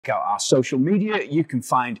out our social media. You can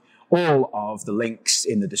find all of the links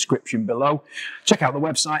in the description below. Check out the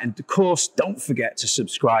website, and of course, don't forget to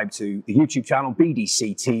subscribe to the YouTube channel,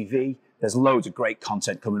 BDC TV. There's loads of great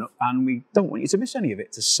content coming up, and we don't want you to miss any of it.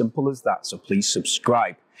 It's as simple as that, so please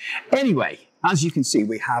subscribe. Anyway, as you can see,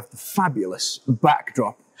 we have the fabulous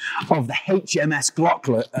backdrop of the HMS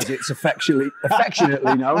Glockler, as it's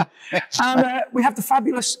affectionately known. And we have the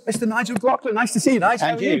fabulous Mr. Nigel Glockler. Nice to see you, Nigel.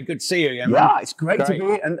 And you, good to see you again. Yeah, it's great to be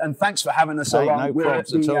here, and thanks for having us along. No We're at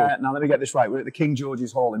problems at all. now let me get this right. We're at the King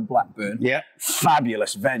George's Hall in Blackburn. Yeah.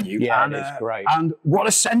 Fabulous venue. Yeah, and, it is great. And what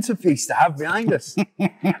a centrepiece to have behind us.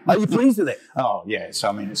 Are you pleased with it? Oh, yes.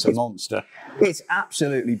 I mean, it's a monster. It's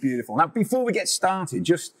absolutely beautiful. Now, before we get started,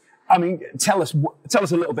 just, I mean, tell us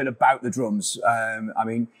a little bit about the drums.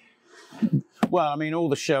 Well, I mean, all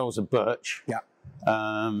the shells are birch. Yeah.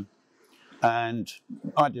 And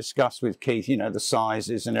I discussed with Keith, you know, the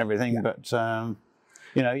sizes and everything, Yeah. but,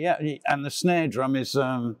 you know, yeah, and the snare drum is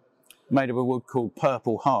made of a wood called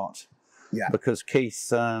Purple Heart. Yeah. Because Keith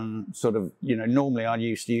sort of, you know, normally I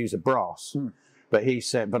used to use a brass, but he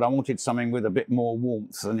said, but I wanted something with a bit more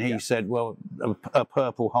warmth. And he said, well, a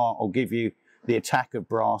Purple Heart will give you the attack of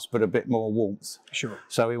brass, but a bit more warmth. Sure.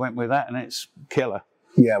 So we went with that, and it's killer.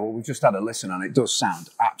 Yeah, well, we've just had a listen, and it does sound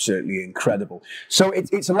absolutely incredible. So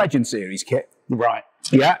it's a Legend Series kit. Right.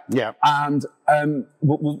 Yeah. Yeah. And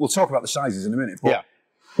we'll talk about the sizes in a minute. But Yeah.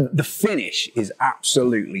 the finish is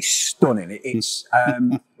absolutely stunning. It's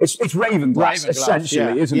Raven glass,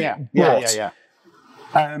 essentially, isn't it? Yeah.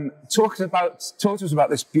 Talk to us about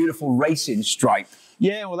this beautiful racing stripe.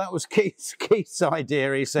 Yeah, well, that was Keith's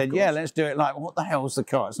idea. He said, yeah, let's do it like, what the hell's the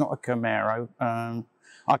car? It's not a Camaro.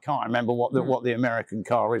 I can't remember what the American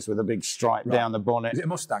car is with a big stripe down the bonnet. Is it a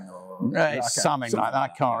Mustang or it's something like that? I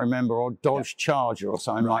can't remember. Or Dodge Charger or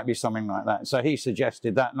something. Might be something like that. So he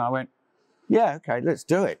suggested that, and I went, yeah, okay, let's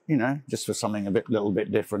do it. You know, just for something little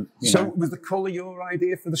bit different. So know. was the colour your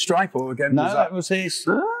idea for the stripe, or again? No, that was his.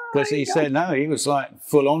 Because he said no. He was like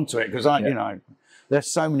full on to it. Because you know,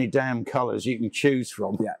 there's so many damn colours you can choose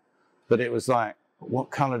from. Yeah. But it was like,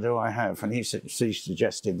 what colour do I have? And he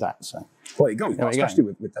suggested that. So. Well, you go, especially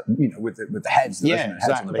with the, you know, with the heads. Yeah,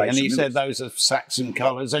 exactly. And he said those are Saxon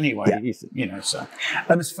colours anyway. Yeah. You know, so.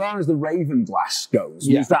 And as far as the Raven glass goes,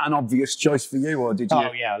 was that an obvious choice for you, or did you?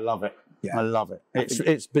 Oh yeah, I love it. Yeah. I love it.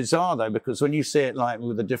 It's bizarre though, because when you see it like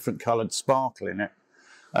with a different coloured sparkle in it.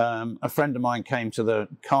 A friend of mine came to the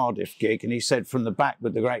Cardiff gig, and he said from the back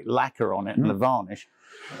with the great lacquer on it and the varnish,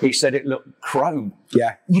 he said it looked chrome.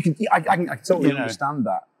 Yeah, I can totally understand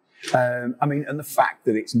that. I mean, and the fact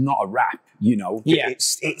that it's not a wrap, you know,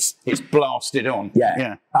 it's blasted on.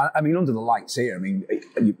 Yeah. I mean, under the lights here, I mean,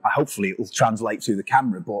 hopefully it'll translate to the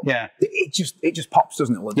camera, but it just pops,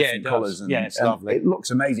 doesn't it? All the different colours. Yeah, it's lovely. It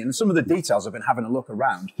looks amazing. And some of the details, I've been having a look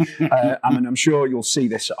around. I mean, I'm sure you'll see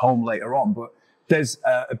this at home later on, but there's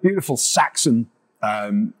a beautiful Saxon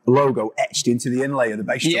logo etched into the inlay of the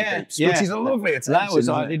bass drum pipes, which is a lovely attention.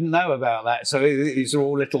 I didn't know about that. So these are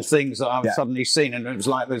all little things that I've suddenly seen, and it was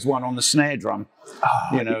like there's one on the snare drum,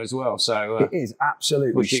 you know, as well. So it is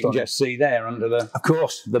absolutely which you can just see there under the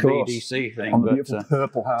BDC thing, on the beautiful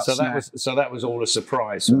Purple Heart. So that was all a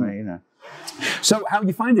surprise for me, you know. So how are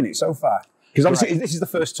you finding it so far? Because obviously this is the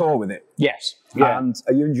first tour with it. Yes. Yeah. And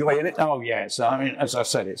are you enjoying it? Oh, yes. I mean, as I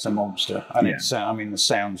said, it's a monster. And it's, I mean, the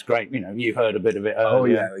sound's great. You know, you heard a bit of it earlier. Oh,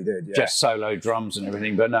 yeah, we did, yeah. Just solo drums and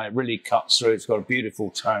everything. But no, it really cuts through. It's got a beautiful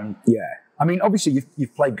tone. Yeah. I mean, obviously,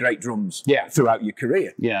 you've played great drums throughout your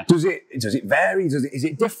career. Yeah. Does it vary? Is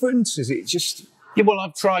it different? Is it just... Yeah, well,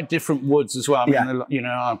 I've tried different woods as well. I mean, you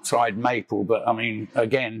know, I've tried maple, but I mean,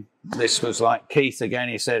 again, this was like Keith again.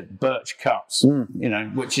 He said birch cuts, you know,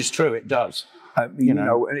 which is true. It does. You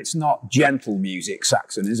know, and it's not gentle music,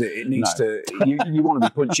 Saxon, is it? It needs to. You want to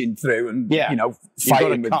be punching through and you know,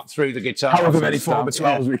 fighting cut through the guitar. However many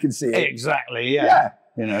 4x12s we can see. Exactly. Yeah.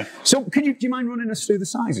 You know. So, do you mind running us through the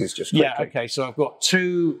sizes just quickly? Yeah. Okay. So I've got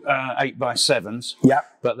two 8x7s. Yeah.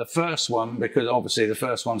 But the first one, because obviously the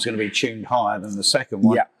first one's going to be tuned higher than the second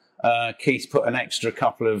one. Yeah. Keith put an extra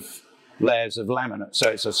couple of layers of laminate, so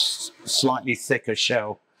it's a slightly thicker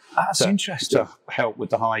shell. That's interesting. To help with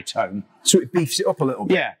the high tone. So it beefs it up a little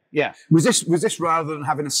bit. Yeah, yeah. Was this rather than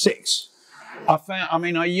having a 6? I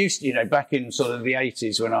mean, I used to, you know, back in sort of the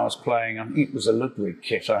 80s when I was playing, I think it was a Ludwig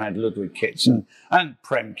kit. I had Ludwig kits and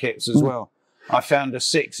Prem kits as well. I found a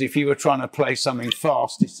 6, if you were trying to play something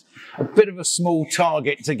fast, it's a bit of a small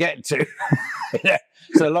target to get to.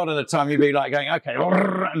 So a lot of the time you'd be like going, okay,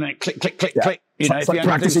 and then click, click, click, click. You know, it's like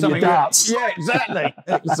practicing your darts. Yeah, exactly.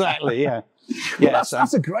 Exactly, yeah. Well,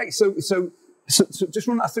 that's a great. So So just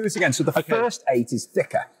run that through us again. So the first 8 is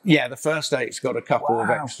thicker. Yeah, the first 8's got a couple of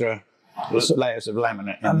extra layers of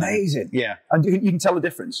laminate. Amazing. Yeah. And you can tell the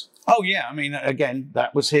difference. Oh, yeah. I mean, again,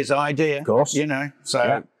 that was his idea. Of course. You know,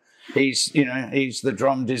 so he's the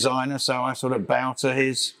drum designer, so I sort of bow to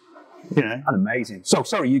his, you know. And amazing. So,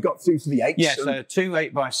 sorry, you got through to the 8s. Yeah, so 2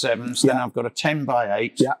 8x7s, then I've got a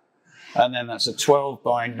 10x8. Yeah. And then that's a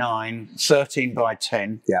 12x9,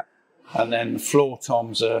 13x10. Yeah. And then the floor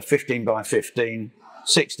toms are 15x15,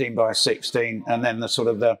 16x16, and then the sort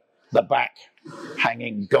of the back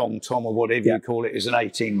hanging gong tom or whatever you call it is an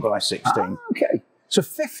 18x16. Ah, okay. So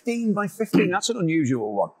 15x15, that's an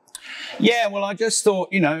unusual one. Yeah, well, I just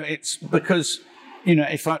thought, you know, it's because, you know,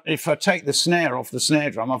 if I take the snare off the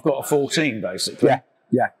snare drum, I've got a 14 basically. Yeah.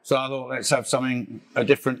 Yeah. So I thought let's have a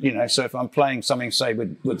different, you know, so if I'm playing something, say,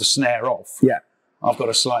 with the snare off, I've got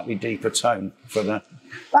a slightly deeper tone for the...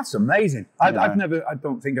 That's amazing. I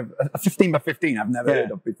don't think of a 15x15 I've never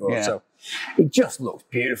heard of before. Yeah. So it just looks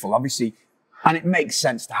beautiful, obviously. And it makes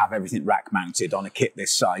sense to have everything rack mounted on a kit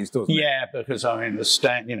this size, doesn't it? Yeah, because I mean, the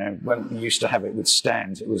stand, you know, when we used to have it with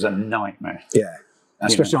stands, it was a nightmare. Yeah.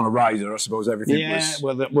 Especially on a riser, I suppose everything was...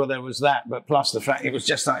 Yeah, well, there was that, but plus the fact it was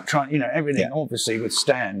just like trying, you know, everything, obviously with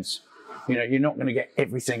stands, you know, you're not going to get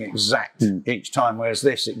everything exact each time, whereas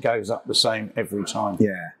this, it goes up the same every time.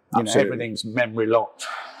 Yeah, absolutely. You know, everything's memory locked,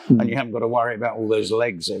 and you haven't got to worry about all those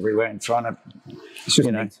legs everywhere and trying to, it's just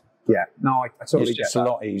you know... Yeah, no, I totally get that. It's just a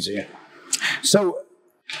lot easier. So,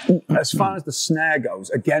 as far as the snare goes,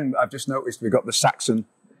 again, I've just noticed we've got the Saxon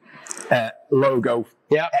logo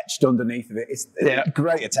etched underneath of it. It's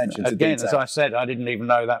great attention to detail. As I said, I didn't even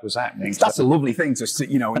know that was happening. That's a lovely thing to see,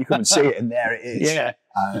 you know, when you come and see it, and there it is. Yeah.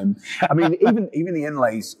 I mean, even the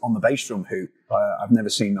inlays on the bass drum hoop, I've never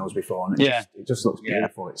seen those before, and it just looks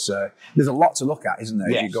beautiful. It's there's a lot to look at, isn't there,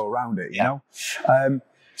 as you go around it, you know?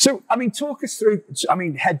 So, I mean, talk us through, I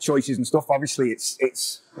mean, head choices and stuff. Obviously,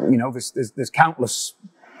 it's you know, there's countless.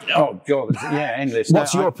 Oh God, yeah, endless.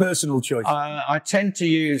 What's your personal choice? I tend to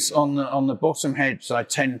use on the bottom heads. I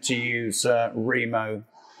tend to use Remo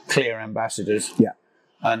clear ambassadors. Yeah.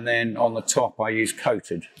 And then on the top, I use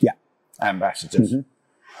coated. Ambassadors.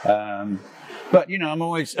 But you know, I'm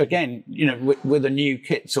always, again, you know, with a new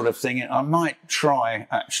kit sort of thing, I might try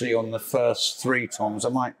actually on the first 3 toms. I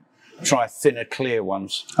might try thinner clear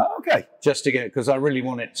ones. Oh, okay. Just to get it, because I really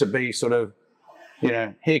want it to be sort of, you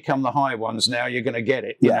know, here come the high ones now, you're going to get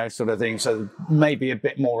it, you know, sort of thing. So maybe a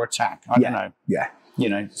bit more attack. I don't know. Yeah. You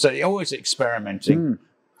know, so you're always experimenting.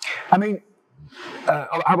 I mean, how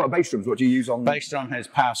about bass drums? What do you use on? Bass drum has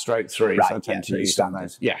Power Stroke 3, so I tend to use on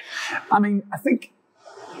those. Yeah. I mean, I think,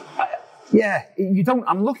 you don't,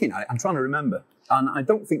 I'm looking at it, I'm trying to remember. And I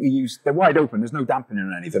don't think you use, they're wide open, there's no dampening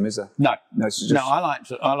on any of them, is there? No. No, it's just, no, I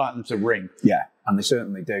like them to ring. Yeah, and they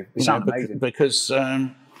certainly do. They sound amazing. Because,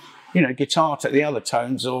 you know, guitar, the other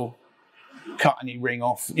tones will cut any ring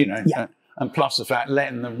off, you know. And plus the fact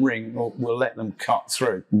letting them ring will let them cut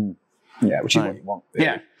through. Yeah, which is what you want.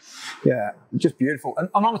 Really. Yeah, just beautiful. And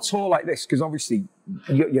on a tour like this, because obviously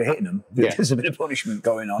you're hitting them, there's a bit of punishment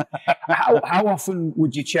going on. How often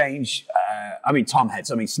would you change? I mean, tom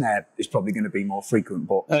heads. I mean, snare is probably going to be more frequent,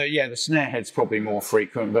 but yeah, the snare head's probably more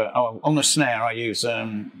frequent. But on the snare,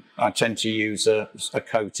 I tend to use a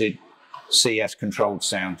coated CS controlled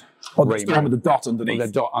sound. Oh, that's the one with the dot underneath. With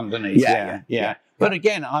the dot underneath. Yeah. But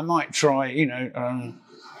again, I might try. You know,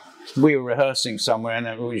 we were rehearsing somewhere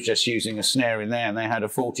and we were just using a snare in there, and they had a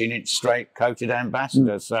 14-inch straight coated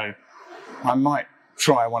ambassador. So I might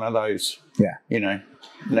try one of those. Yeah. You know,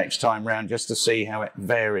 next time round, just to see how it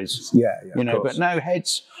varies. Yeah. You know, but no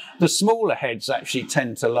heads. The smaller heads actually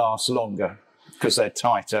tend to last longer because they're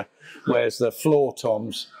tighter, whereas the floor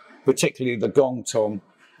toms, particularly the gong tom,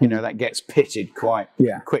 you know, that gets pitted quite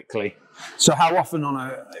quickly. So how often on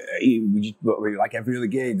like every other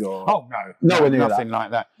gig or? Oh no, nothing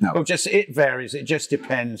like that. No. Well, it varies. It just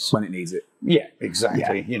depends when it needs it. Yeah,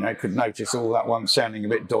 exactly. You know, could notice all that one sounding a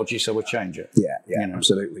bit dodgy, so we'll change it. Yeah, you know?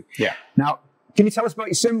 Absolutely. Yeah. Now, can you tell us about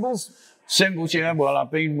your cymbals? Cymbals, yeah. Well,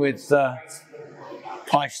 I've been with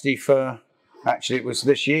Peisty for, actually it was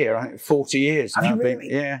this year, I think 40 years. Have you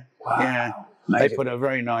really? Yeah. Wow. Yeah. Amazing. They put a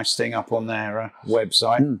very nice thing up on their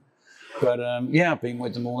website. But I've been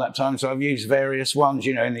with them all that time. So I've used various ones.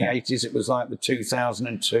 You know, in the 80s, it was like the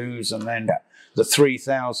 2002s, and then the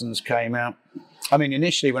 3000s came out. I mean,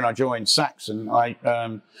 initially when I joined Saxon,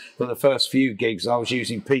 for the first few gigs, I was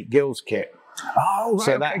using Pete Gill's kit. Oh, right.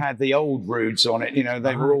 So that had the old Roods on it. You know,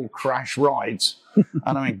 they were all crash rides.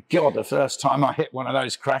 And I mean, God, the first time I hit one of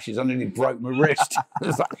those crashes, I nearly broke my wrist. It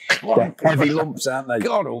was like, heavy lumps, aren't they?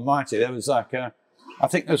 God almighty. There was like I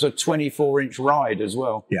think there was a 24-inch ride as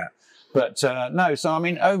well. Yeah. But no, so I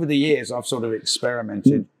mean, over the years, I've sort of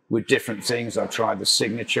experimented with different things. I've tried the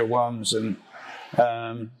signature ones, and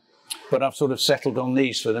but I've sort of settled on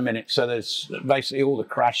these for the minute. So there's basically all the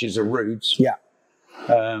crashes are rudes. Yeah.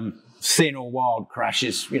 Thin or wild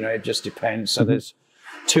crashes, you know, it just depends. So there's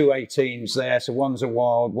 2 18s there. So one's a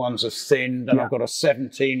wild, one's a thin. Then I've got a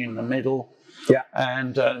 17 in the middle. Yeah.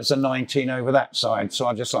 And there's a 19 over that side. So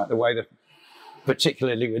I just like the way that,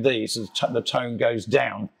 particularly with these, the tone goes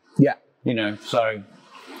down. Yeah. You know, so,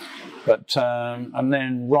 but, and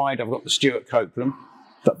then ride, I've got the Stuart Copeland.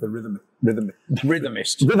 But the rhythmist.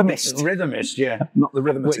 Rhythmist, yeah. Not the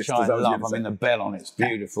rhythmist. Which I love. I mean, the bell on it's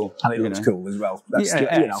beautiful. And it looks cool as well. That's,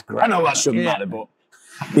 yeah, you know, it's great. I know that shouldn't matter, but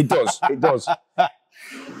it does. It does.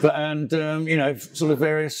 But, and, you know, sort of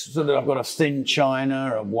various, sort of, I've got a thin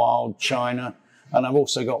china, a wild china, and I've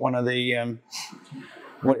also got one of the,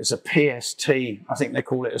 what is a PST, I think they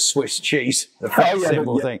call it a Swiss cheese, the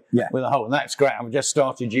symbol thing, with a hole, and that's great. I've just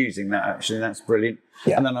started using that, actually, that's brilliant.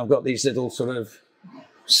 Yeah. And then I've got these little sort of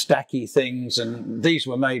stacky things, and these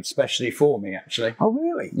were made specially for me, actually. Oh,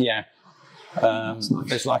 really? Yeah. Nice.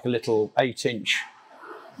 There's like a little 8-inch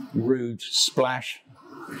rude splash.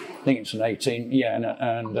 I think it's an 18, yeah,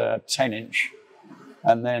 and a 10-inch.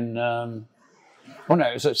 And then, oh no,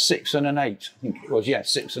 it was a 6 and an 8. I think it was, yeah,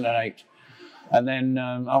 6 and an 8. And then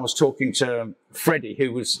I was talking to Freddie,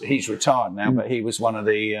 he's retired now, but he was one of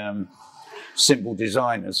the cymbal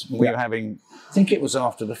designers. We were having, I think it was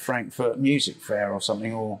after the Frankfurt Music Fair or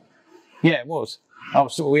something, or, yeah, it was.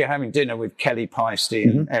 We were having dinner with Kelly Peisty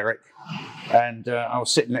and Eric. And I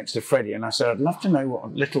was sitting next to Freddie, and I said, I'd love to know what a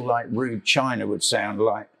little, like, rude china would sound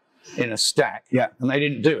like in a stack. Yeah. And they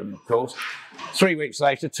didn't do them, of course. 3 weeks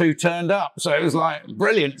later, 2 turned up. So it was, like,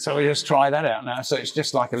 brilliant. So we just try that out now. So it's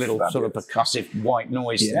just like a little sort of percussive white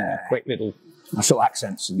noise thing, a quick little... Nice little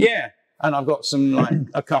accents. Yeah. And I've got some, like,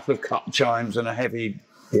 a couple of cup chimes and a heavy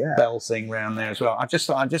bell thing round there as well. I just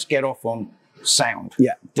thought I'd just get off on sound.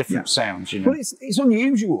 Yeah. Different sounds, you know. Well, it's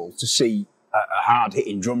unusual to see a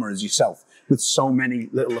hard-hitting drummer as yourself with so many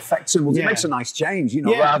little effect symbols. It makes a nice change, you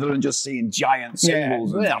know, rather than just seeing giant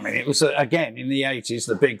symbols. Yeah, I mean, it was, again, in the 80s,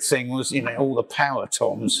 the big thing was, you know, all the power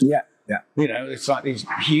toms. Yeah, yeah. You know, it's like these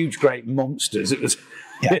huge, great monsters. It was...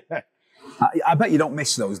 Yeah. I bet you don't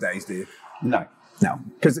miss those days, do you? No. No,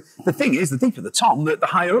 because the thing is, the deeper the tom, the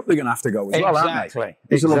higher up they're going to have to go as well, aren't they?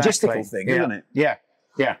 It's a logistical thing, isn't it? Yeah,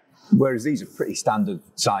 yeah. Whereas these are pretty standard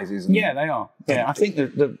sizes. Yeah, they are. Yeah, I think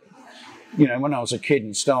that you know, when I was a kid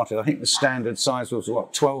and started, I think the standard size was,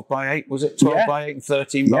 what, 12 by 8, was it? 12 by 8 and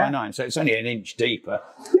 13 by 9. So it's only an inch deeper,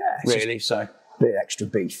 really. So a bit extra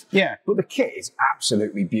beef. Yeah. But the kit is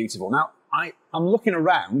absolutely beautiful. Now, I'm looking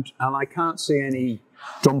around and I can't see any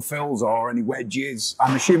drum fills or any wedges.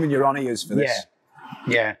 I'm assuming you're on ears for this.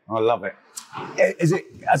 Yeah, I love it.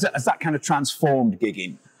 Has that kind of transformed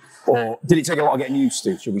gigging? Or did it take a lot of getting used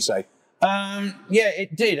to, should we say? Yeah,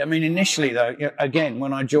 it did. I mean, initially, though, again,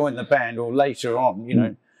 when I joined the band or later on, you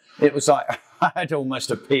know, it was like I had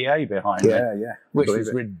almost a PA behind me. Yeah. Which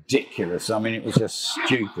was ridiculous. I mean, it was just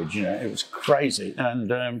stupid, you know, it was crazy.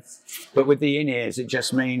 And, but with the in-ears, it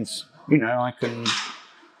just means, you know, I can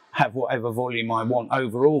have whatever volume I want,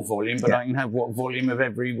 overall volume, but I can have what volume of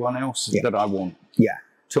everyone else that I want. Yeah.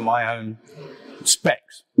 To my own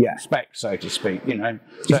specs. Yeah. Specs, so to speak, you know.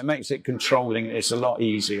 So it makes it controlling, it's a lot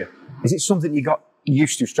easier. Is it something you got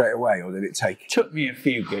used to straight away, or did it take? Took me a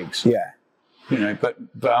few gigs. Yeah. You know, but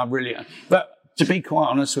I really, but to be quite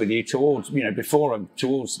honest with you, towards, you know,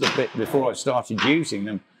 towards the bit before I started using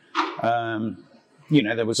them, you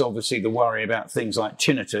know, there was obviously the worry about things like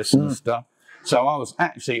tinnitus and stuff. So I was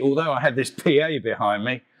actually, although I had this PA behind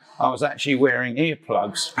me, I was actually wearing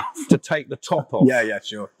earplugs to take the top off. Yeah,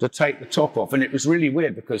 sure. To take the top off. And it was really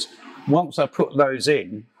weird because once I put those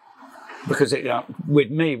in, because it,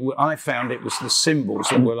 with me, I found it was the cymbals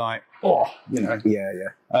that were like, oh, you know.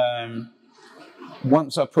 Yeah.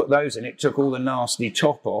 Once I put those in, it took all the nasty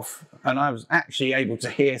top off, and I was actually able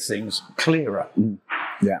to hear things clearer.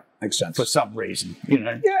 Yeah, makes sense. For some reason, you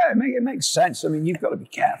know. Yeah, it makes sense. I mean, you've got to be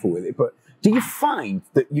careful with it. But do you find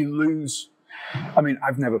that you lose... I mean,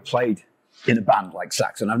 I've never played in a band like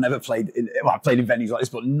Saxon. I've never played I played in venues like this,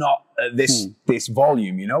 but not at this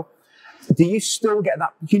volume, you know. Do you still get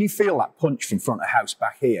that? Can you feel that punch from front of house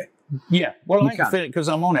back here? Yeah, well, I can feel it because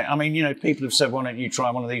I'm on it. I mean, you know, people have said, why don't you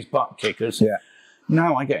try one of these butt kickers? Yeah.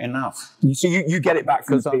 No, I get enough. So you get it back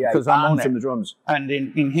from the PA because I'm on from the drums, and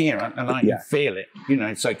in here, and I can feel it. You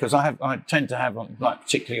know, so because I tend to have, like,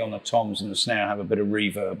 particularly on the toms and the snare, I have a bit of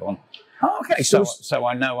reverb on. Oh, okay, so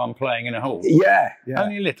I know I'm playing in a hall. Yeah.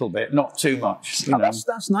 Only a little bit, not too much. You know?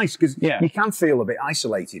 That's nice because you can feel a bit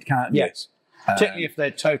isolated, can't you? Yes. Particularly if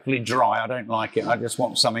they're totally dry, I don't like it. I just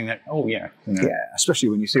want something that, oh yeah. You know. Yeah, especially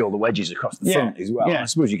when you see all the wedges across the front as well. Yeah. I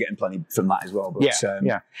suppose you're getting plenty from that as well. But,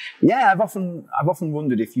 yeah. I've often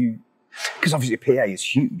wondered if you, because obviously a PA is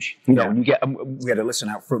huge, you know, and you get, we had a listen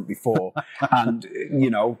out front before, and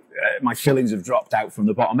my fillings have dropped out from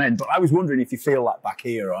the bottom end. But I was wondering if you feel that back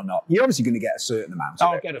here or not. You're obviously going to get a certain amount.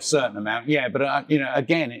 I'll get a certain amount, yeah. But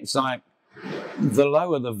again, it's like the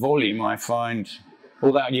lower the volume, I find.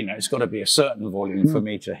 Although, it's got to be a certain volume for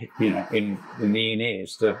me to, in the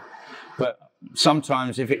in-ears. But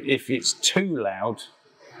sometimes if it's too loud,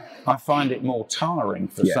 I find it more tiring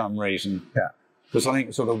for some reason. Yeah. Because I think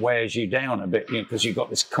it sort of wears you down a bit, because you've got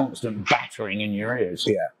this constant battering in your ears.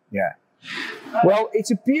 Yeah. Well, it's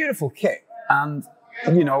a beautiful kit, and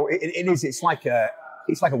it is. It's like a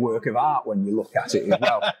work of art when you look at it as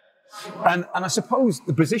well. and I suppose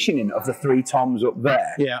the positioning of the three toms up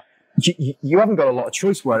there. Yeah. You haven't got a lot of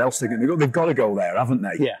choice where else they're going to go. They've got to go there, haven't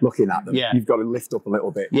they? Yeah. Looking at them, you've got to lift up a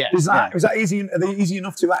little bit. Yeah. Is that easy? Are they easy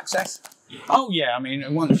enough to access? Oh yeah. I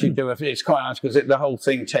mean, once you do it, it's quite nice because the whole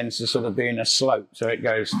thing tends to sort of be in a slope, so it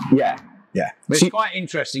goes. Yeah. But it's quite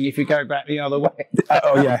interesting if you go back the other way.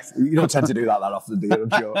 Oh yeah, you don't tend to do that often, do you?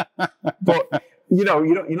 I'm sure. But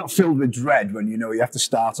you're not filled with dread when you have to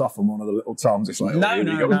start off on one of the little toms. It's like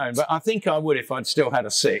no. But I think I would if I'd still had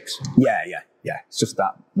a 6. Yeah. It's just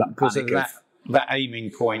that because of that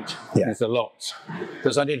aiming point is a lot.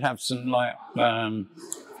 Because I did have some like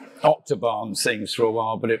octobahn things for a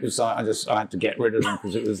while, but it was like I had to get rid of them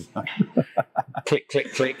because it was like, click,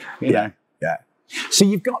 click, click. You know. Yeah. So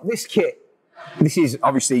you've got this kit. This is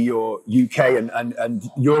obviously your UK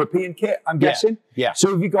and European kit, I'm guessing. Yeah.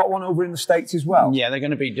 So have you got one over in the States as well? Yeah,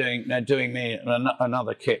 they're doing me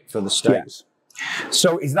another kit for the States. Yeah.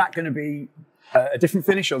 So is that going to be a different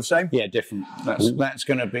finish or the same? Yeah, different. That's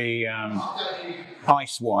going to be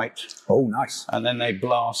ice white. Oh, nice. And then they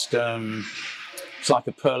blast, it's like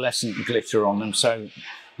a pearlescent glitter on them. So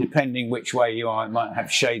depending which way you are, it might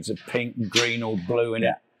have shades of pink, green or blue in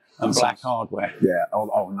it. And black hardware. Yeah.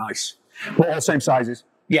 Oh, nice. But all the same sizes?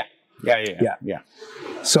 Yeah.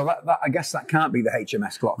 So that I guess that can't be the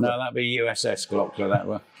HMS Glockler. No, that'd be USS Glockler. That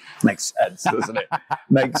one makes sense, doesn't it?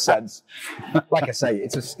 Makes sense. Like I say,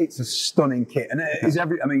 it's a stunning kit, and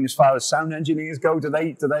as far as sound engineers go, do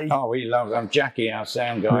they? Oh, he loves it. Jackie, our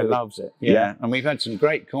sound guy, loves it. Yeah, and we've had some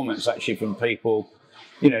great comments actually from people,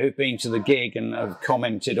 who've been to the gig and have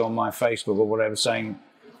commented on my Facebook or whatever, saying,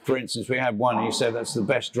 for instance, we had one who said that's the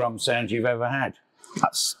best drum sound you've ever had.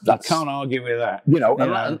 I can't argue with that.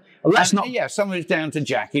 Some of it's down to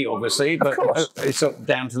Jackie, obviously, but it's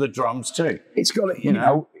down to the drums too. It's got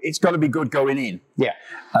to, it's got to be good going in. Yeah,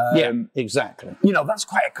 exactly. That's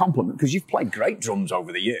quite a compliment because you've played great drums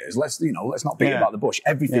over the years. Let's not beat about the bush.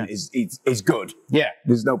 Everything is good. Yeah,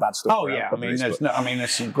 there's no bad stuff. Oh yeah,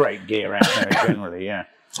 there's some great gear out there generally. Yeah,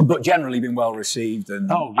 but generally been well received. And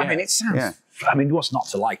it sounds. Yeah. What's not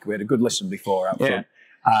to like? We had a good listen before out front,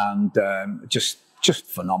 and just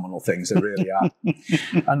phenomenal things, they really are.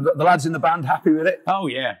 And the lads in the band happy with it? Oh,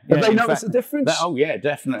 yeah. Have they noticed the difference? Oh, yeah,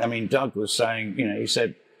 definitely. Doug was saying, he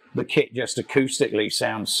said the kit just acoustically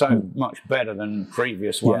sounds so much better than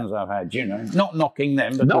previous ones I've had, Not knocking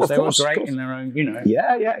them, because they were great in their own,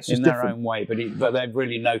 it's just in their own way, but they've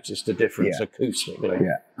really noticed the difference acoustically.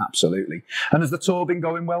 Yeah, absolutely. And has the tour been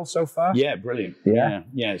going well so far? Yeah, brilliant. Yeah,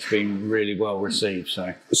 it's been really well received.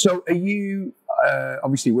 So are you...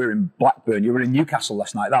 obviously, we're in Blackburn. You were in Newcastle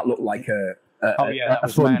last night. That looked like a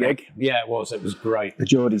fun gig. Yeah, it was. It was great. The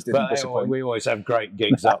Geordies didn't disappoint. We always have great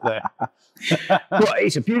gigs up there. Well,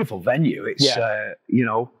 it's a beautiful venue. It's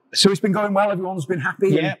so it's been going well. Everyone's been happy.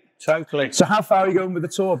 Yeah, totally. So how far are you going with the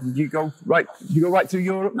tour? Did you go right? You go right through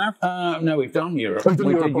Europe now? No, we've done Europe.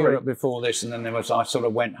 We did Europe before this, and then I sort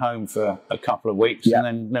of went home for a couple of weeks,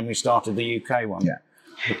 and then we started the UK one. Yeah.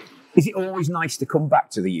 Is it always nice to come back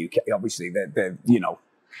to the UK? Obviously, they're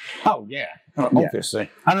Oh, yeah, obviously.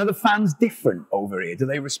 And are the fans different over here? Do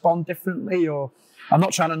they respond differently? Or I'm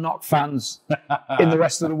not trying to knock fans in the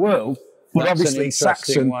rest of the world, but obviously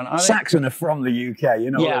Saxon are from the UK,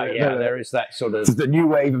 there is that sort of... the new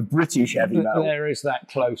wave of British heavy metal. There is that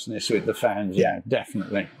closeness with the fans,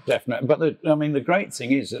 definitely. But the great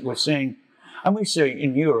thing is that we're seeing, and we see it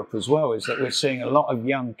in Europe as well, is that we're seeing a lot of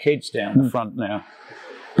young kids down the front now.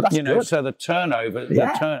 Good. So the turnover,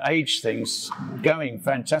 age thing's going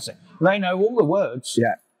fantastic. They know all the words.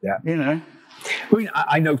 Yeah.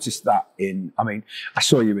 I noticed that I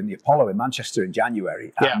saw you in the Apollo in Manchester in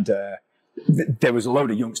January, and there was a load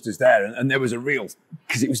of youngsters there, and there was a real,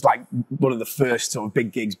 because it was like one of the first sort of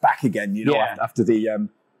big gigs back again, after the,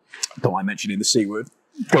 don't mind mentioning the C word,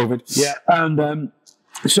 COVID. Yeah. And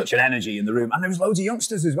There's such an energy in the room, and there was loads of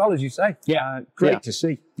youngsters as well, as you say. Yeah, great to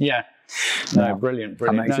see. Yeah, no, brilliant.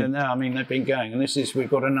 Amazing. No, I mean they've been going, and we've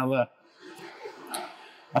got another.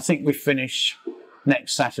 I think we finish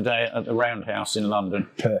next Saturday at the Roundhouse in London.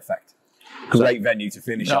 Perfect. Great venue to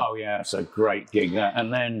finish on. Oh yeah, it's a great gig that,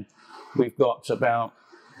 and then we've got about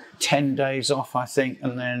 10 days off, I think,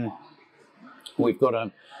 and then we've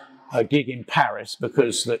got a gig in Paris,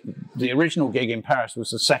 because the original gig in Paris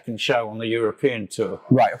was the second show on the European tour.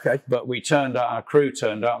 Right, okay. But our crew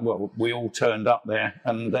turned up, well, we all turned up there,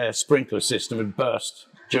 and their sprinkler system had burst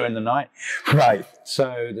during the night. Right.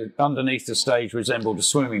 So underneath the stage resembled a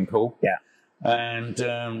swimming pool. Yeah. And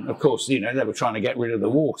of course, they were trying to get rid of the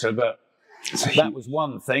water, but that was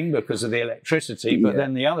one thing because of the electricity. But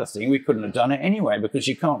then the other thing, we couldn't have done it anyway, because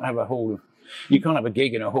you can't have a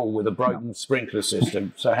gig in a hall with a broken sprinkler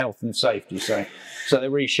system. So health and safety. So they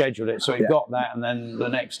rescheduled it. So we got that, and then the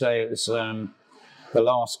next day it was the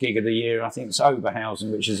last gig of the year. I think it's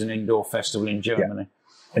Oberhausen, which is an indoor festival in Germany. Yeah.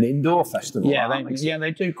 An indoor festival? Yeah,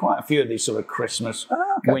 they do quite a few of these sort of Christmas,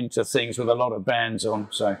 winter things with a lot of bands on.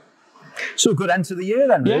 So a good end to the year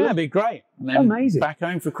then, really. Yeah, it'd be great. And then amazing. Back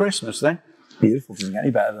home for Christmas then. Beautiful. Doesn't get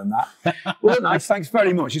any better than that. Well, nice. Thanks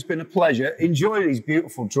very much. It's been a pleasure. Enjoy these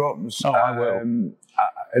beautiful drums. Oh, I will.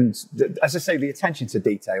 And as I say, the attention to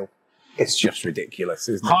detail, it's just ridiculous,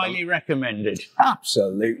 isn't it? Highly recommended.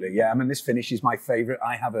 Absolutely, yeah. I mean, this finish is my favourite.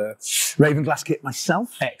 I have a Raven glass kit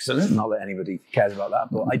myself. Excellent. Not that anybody cares about that,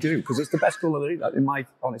 but I do, because it's the best colour, in my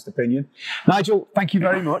honest opinion. Nigel, thank you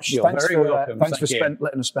very much. You're very welcome. Thanks for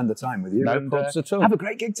letting us spend the time with you. No problems at all. Have a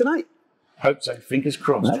great gig tonight. Hope so. Fingers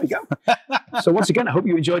crossed. There we go. So once again, I hope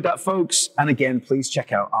you enjoyed that, folks. And again, please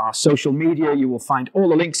check out our social media. You will find all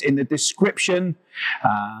the links in the description.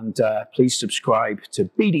 And please subscribe to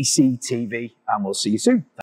BDC TV, and we'll see you soon.